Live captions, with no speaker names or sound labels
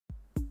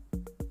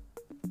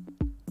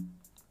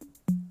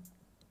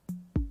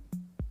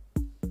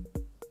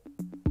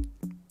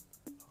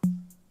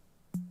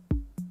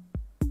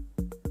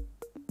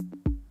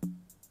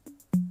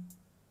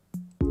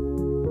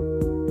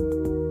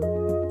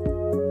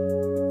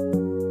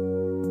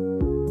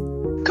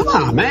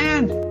Come on,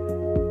 man.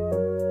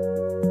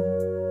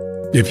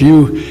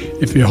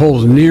 If it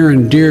holds near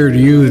and dear to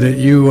you that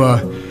you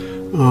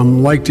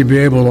like to be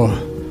able to,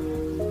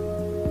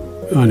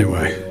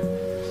 anyway,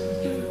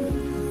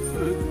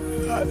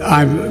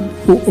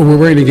 we're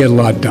going to get a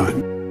lot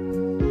done.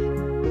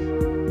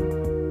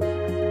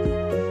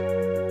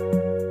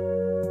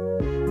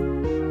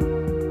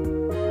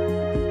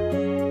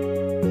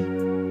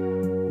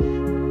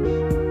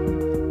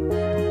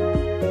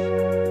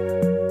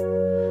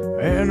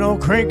 An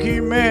old cranky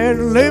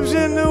man lives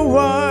in the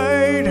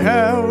White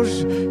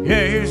House.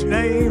 Yeah, his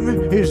name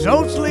is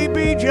Old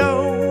Sleepy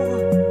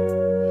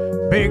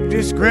Joe. Big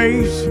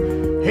disgrace,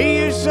 he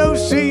is so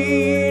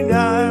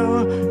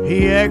senile.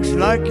 He acts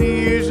like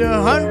he is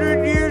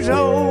 100 years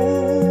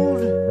old,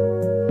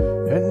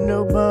 and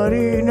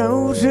nobody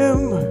knows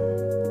him.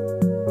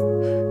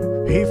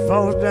 He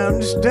falls down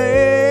the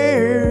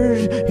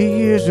stairs.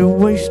 He is a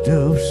waste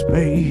of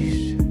space.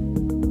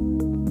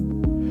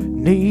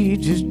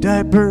 Needs his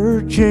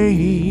diaper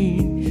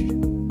changed.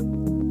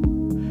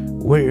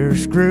 We're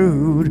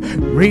screwed,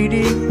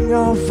 reading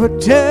off a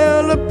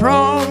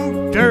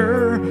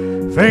teleprompter,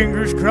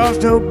 fingers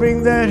crossed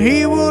hoping that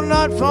he will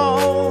not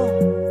fall.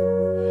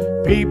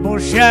 People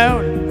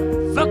shout,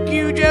 "Fuck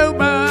you, Joe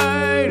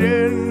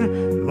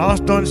Biden."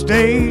 Lost on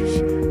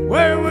stage,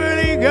 where will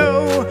he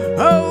go?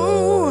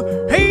 Oh,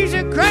 he's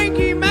a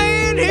cranky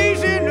man,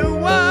 he's in the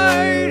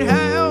White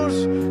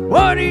House.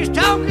 What he's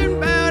talking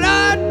about,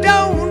 I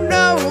don't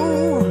know.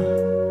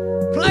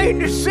 Plain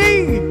to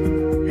see,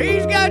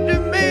 he's got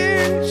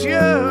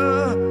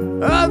dementia.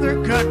 Other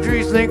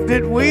countries think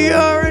that we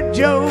are a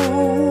joke.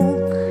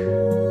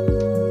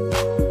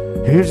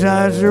 His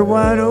eyes are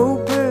wide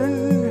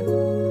open,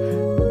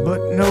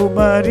 but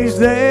nobody's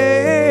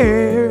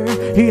there.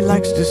 He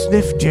likes to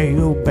sniff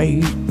jail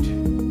bait.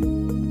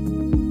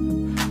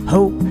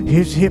 Hope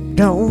his hip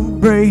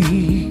don't break.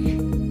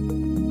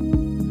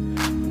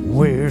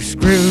 We're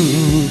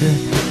screwed,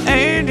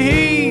 and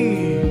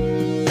he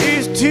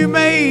is 2,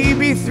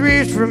 maybe 3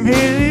 years from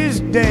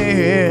his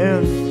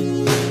death.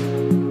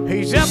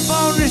 He's up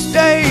on the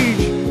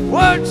stage,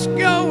 what's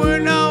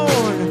going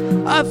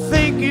on? I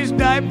think his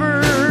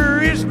diaper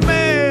is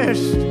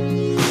messed.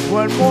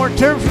 One more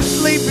term for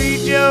Sleepy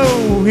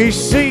Joe, he's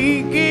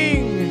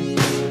seeking,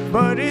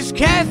 but his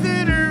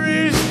catheter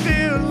is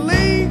still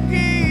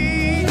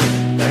leaking.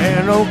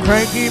 An old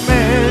cranky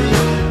man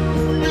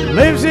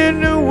lives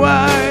in the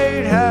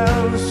White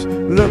House,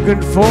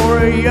 looking for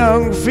a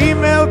young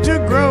female to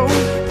grow.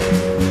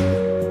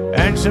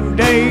 And some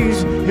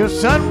days his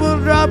son will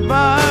drop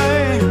by,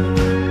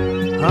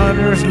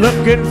 Hunter's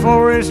looking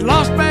for his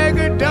lost bag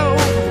of dough.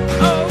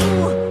 Oh,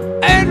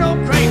 an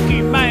old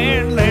cranky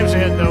man lives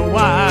in the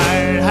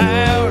White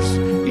House.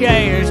 Yeah,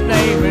 his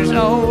name is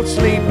Old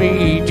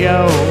Sleepy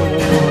Joe.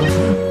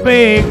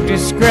 Big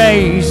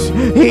disgrace,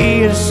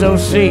 he is so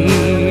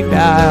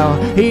senile.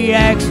 He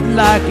acts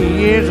like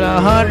he is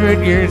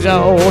 100 years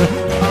old.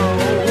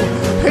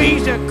 Oh,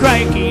 he's a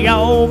cranky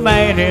old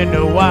man in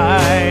the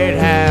White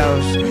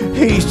House.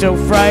 He's so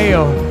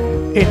frail,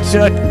 it's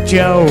a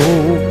joke.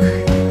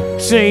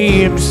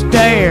 See him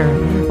stare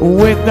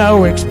with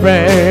no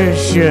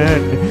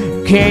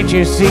expression. Can't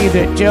you see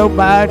that Joe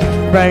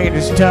Biden's brain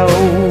is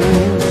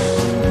toast?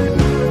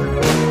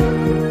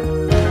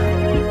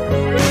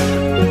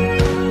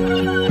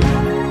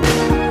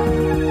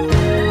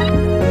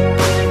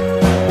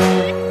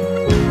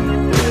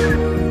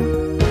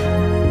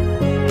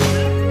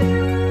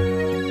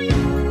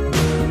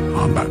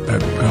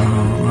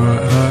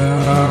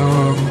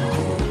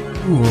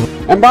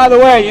 And by the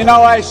way, you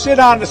know, I sit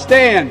on the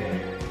stand,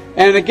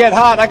 and it get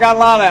hot. I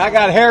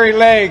got hairy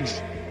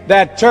legs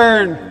that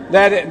turn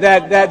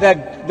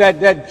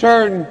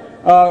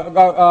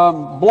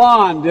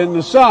blonde in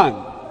the sun.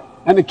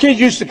 And the kids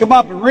used to come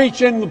up and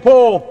reach in the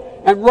pool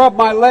and rub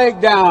my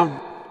leg down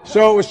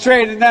so it was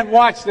straight, and then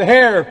watch the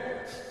hair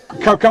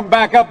come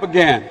back up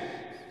again.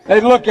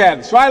 They'd look at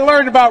it. So I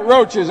learned about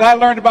roaches. I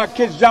learned about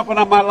kids jumping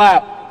on my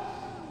lap,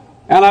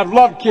 and I've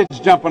loved kids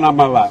jumping on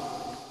my lap.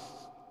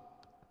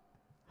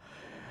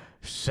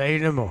 Say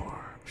no more.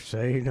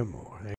 Say no more.